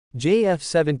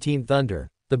JF-17 Thunder,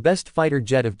 the best fighter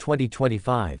jet of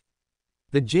 2025.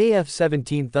 The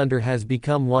JF-17 Thunder has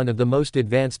become one of the most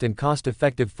advanced and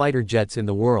cost-effective fighter jets in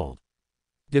the world.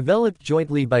 Developed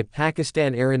jointly by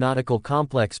Pakistan Aeronautical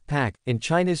Complex (PAC) and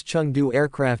China's Chengdu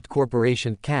Aircraft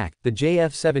Corporation (CAC), the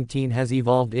JF-17 has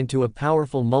evolved into a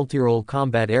powerful multi-role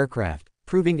combat aircraft,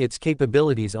 proving its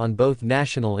capabilities on both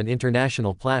national and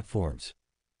international platforms.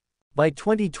 By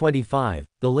 2025,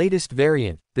 the latest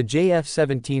variant, the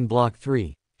JF-17 Block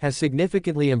 3, has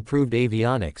significantly improved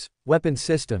avionics, weapon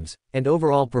systems, and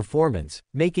overall performance,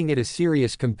 making it a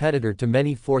serious competitor to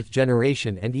many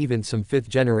 4th-generation and even some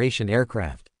 5th-generation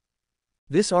aircraft.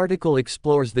 This article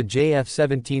explores the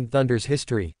JF-17 Thunder's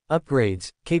history, upgrades,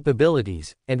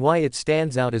 capabilities, and why it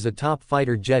stands out as a top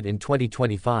fighter jet in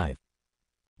 2025.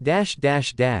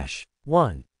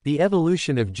 1. The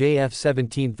evolution of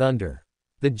JF-17 Thunder.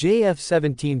 The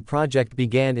JF-17 project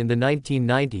began in the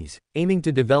 1990s, aiming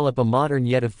to develop a modern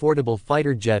yet affordable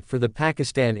fighter jet for the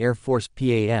Pakistan Air Force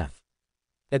 (PAF).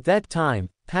 At that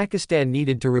time, Pakistan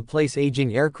needed to replace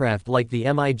aging aircraft like the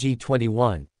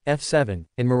MiG-21, F-7,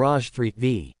 and Mirage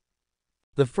 3V.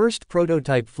 The first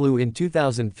prototype flew in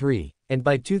 2003, and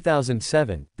by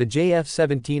 2007, the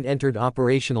JF-17 entered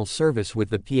operational service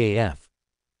with the PAF.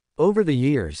 Over the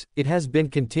years, it has been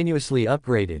continuously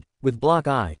upgraded, with Block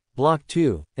I, Block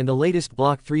 2, and the latest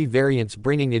Block 3 variants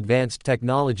bringing advanced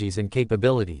technologies and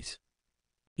capabilities.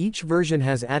 Each version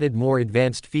has added more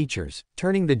advanced features,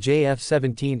 turning the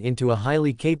JF-17 into a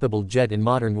highly capable jet in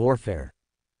modern warfare.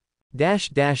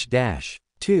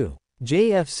 2.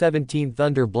 JF-17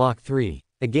 Thunder Block 3,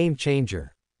 a game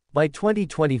changer. By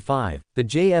 2025, the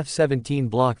JF-17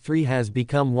 Block 3 has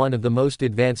become one of the most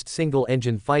advanced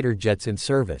single-engine fighter jets in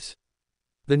service.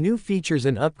 The new features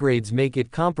and upgrades make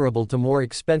it comparable to more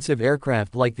expensive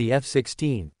aircraft like the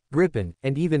F-16, Gripen,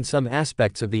 and even some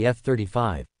aspects of the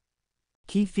F-35.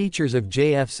 Key features of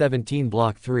JF-17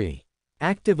 Block 3.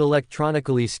 Active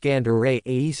Electronically Scanned Array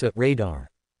 (AESA) radar.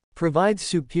 Provides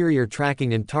superior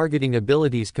tracking and targeting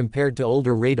abilities compared to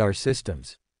older radar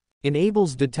systems.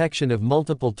 Enables detection of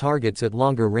multiple targets at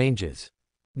longer ranges.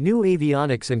 New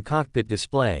avionics and cockpit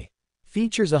display.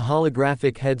 Features a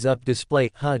holographic heads-up display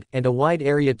 (HUD) and a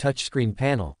wide-area touchscreen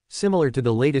panel, similar to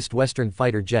the latest Western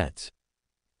fighter jets.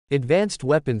 Advanced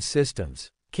weapons systems.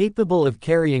 Capable of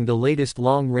carrying the latest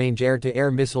long-range air-to-air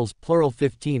missiles plural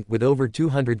 15 with over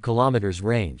 200 km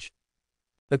range.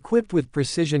 Equipped with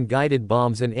precision-guided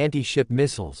bombs and anti-ship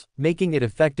missiles, making it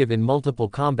effective in multiple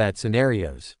combat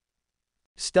scenarios.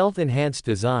 Stealth-enhanced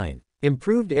design.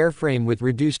 Improved airframe with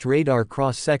reduced radar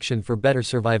cross-section for better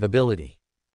survivability.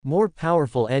 More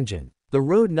powerful engine. The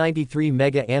Rode 93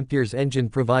 mAh engine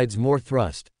provides more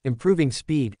thrust, improving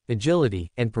speed,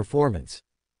 agility, and performance.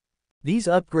 These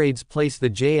upgrades place the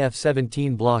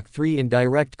JF-17 Block 3 in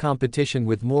direct competition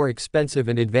with more expensive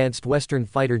and advanced Western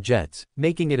fighter jets,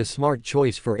 making it a smart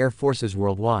choice for air forces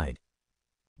worldwide.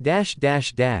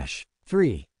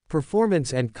 3.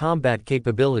 Performance and combat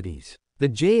capabilities. The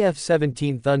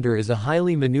JF-17 Thunder is a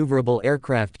highly maneuverable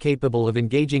aircraft capable of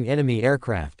engaging enemy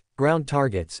aircraft, ground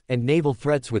targets, and naval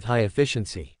threats with high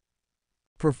efficiency.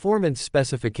 Performance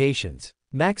specifications.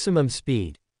 Maximum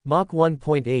speed. Mach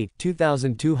 1.8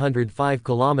 (2,205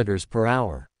 km per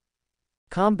hour).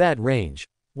 Combat range.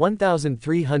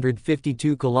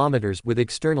 1,352 km with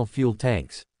external fuel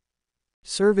tanks.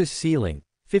 Service ceiling.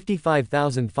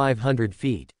 55,500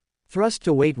 feet.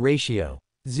 Thrust-to-weight ratio.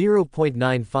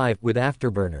 0.95 with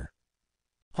afterburner.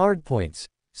 Hardpoints.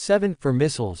 7 for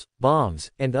missiles, bombs,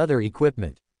 and other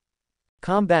equipment.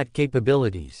 Combat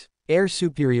capabilities. Air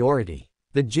superiority.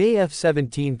 The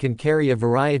JF-17 can carry a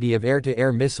variety of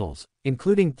air-to-air missiles,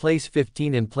 including Place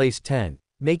 15 and Place 10,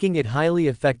 making it highly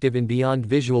effective in beyond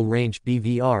visual range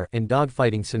 (BVR) and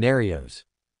dogfighting scenarios.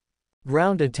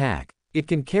 Ground attack. It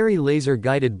can carry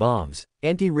laser-guided bombs,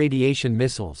 anti-radiation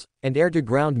missiles, and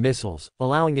air-to-ground missiles,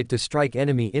 allowing it to strike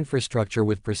enemy infrastructure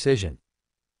with precision.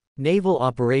 Naval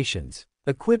operations.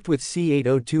 Equipped with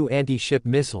C-802 anti-ship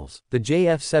missiles, the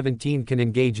JF-17 can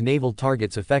engage naval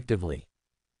targets effectively.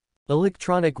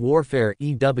 Electronic warfare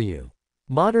 (EW).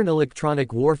 Modern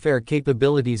electronic warfare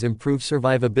capabilities improve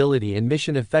survivability and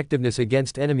mission effectiveness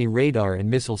against enemy radar and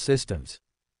missile systems.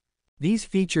 These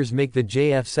features make the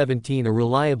JF-17 a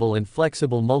reliable and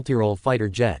flexible multi-role fighter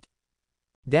jet.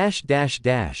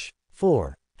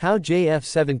 4. How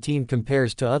JF-17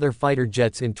 compares to other fighter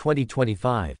jets in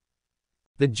 2025.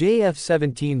 The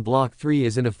JF-17 Block 3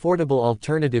 is an affordable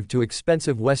alternative to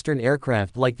expensive Western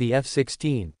aircraft like the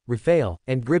F-16, Rafale,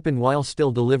 and Gripen while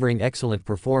still delivering excellent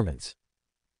performance.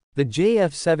 The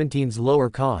JF-17's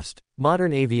lower cost,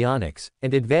 modern avionics,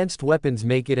 and advanced weapons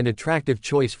make it an attractive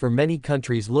choice for many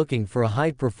countries looking for a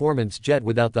high-performance jet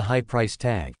without the high price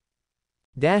tag.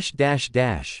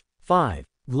 5.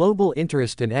 Global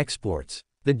interest and exports.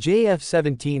 The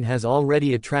JF-17 has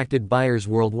already attracted buyers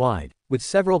worldwide, with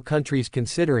several countries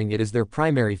considering it as their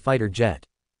primary fighter jet.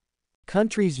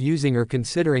 Countries using or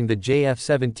considering the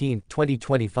JF-17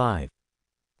 2025.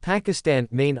 Pakistan,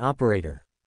 main operator.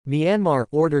 Myanmar,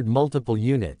 ordered multiple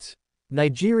units.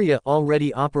 Nigeria,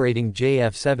 already operating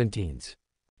JF-17s.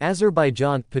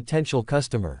 Azerbaijan, potential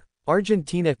customer.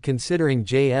 Argentina, considering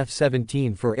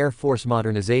JF-17 for Air Force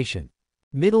modernization.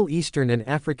 Middle Eastern and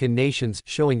African nations,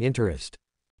 showing interest.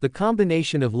 The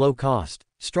combination of low cost,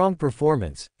 strong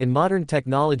performance, and modern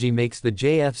technology makes the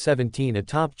JF-17 a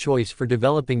top choice for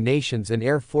developing nations and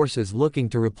air forces looking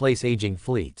to replace aging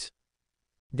fleets.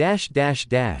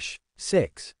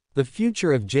 6. The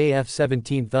future of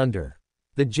JF-17 Thunder.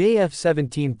 The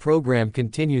JF-17 program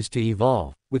continues to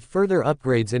evolve, with further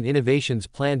upgrades and innovations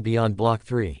planned beyond Block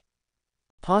 3.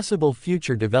 Possible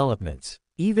future developments.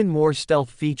 Even more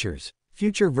stealth features.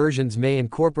 Future versions may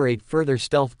incorporate further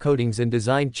stealth coatings and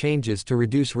design changes to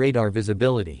reduce radar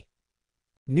visibility.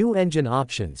 New engine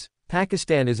options.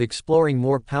 Pakistan is exploring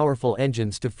more powerful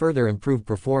engines to further improve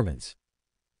performance.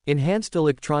 Enhanced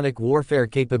electronic warfare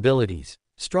capabilities.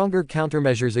 Stronger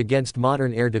countermeasures against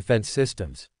modern air defense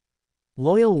systems.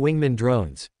 Loyal wingman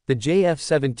drones. The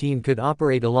JF-17 could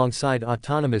operate alongside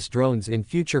autonomous drones in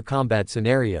future combat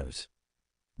scenarios.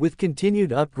 With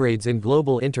continued upgrades and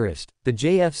global interest, the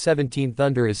JF-17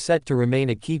 Thunder is set to remain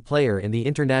a key player in the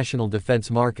international defense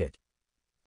market.